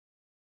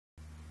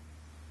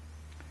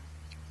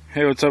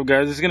Hey, what's up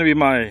guys? This is going to be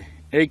my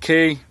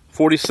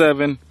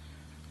AK-47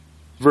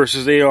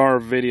 versus AR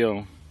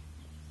video.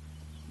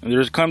 And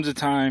there comes a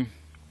time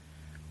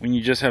when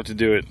you just have to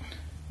do it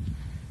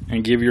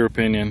and give your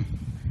opinion.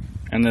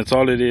 And that's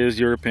all it is,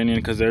 your opinion,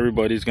 because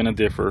everybody's going to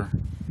differ.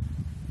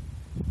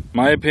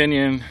 My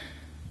opinion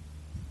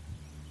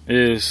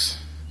is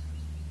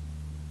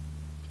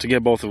to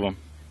get both of them.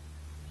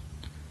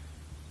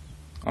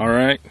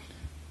 Alright?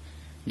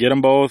 Get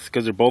them both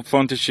because they're both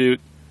fun to shoot.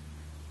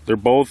 They're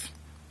both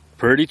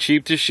pretty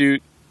cheap to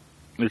shoot.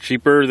 They're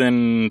cheaper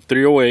than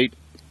 308,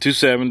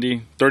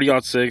 270,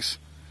 30-06,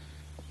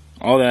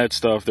 all that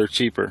stuff. They're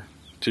cheaper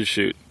to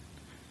shoot.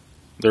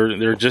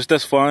 They're just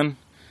as fun,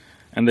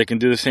 and they can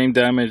do the same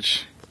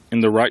damage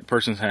in the right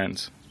person's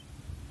hands.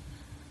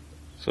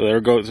 So there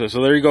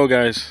you go,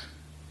 guys.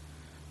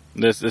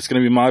 That's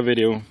gonna be my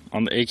video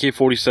on the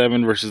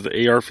AK-47 versus the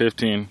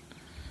AR-15.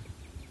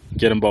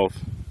 Get them both.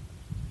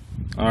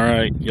 All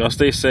right, y'all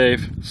stay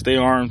safe, stay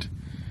armed,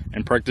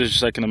 and practice your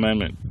Second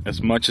Amendment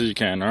as much as you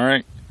can. All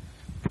right,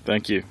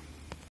 thank you.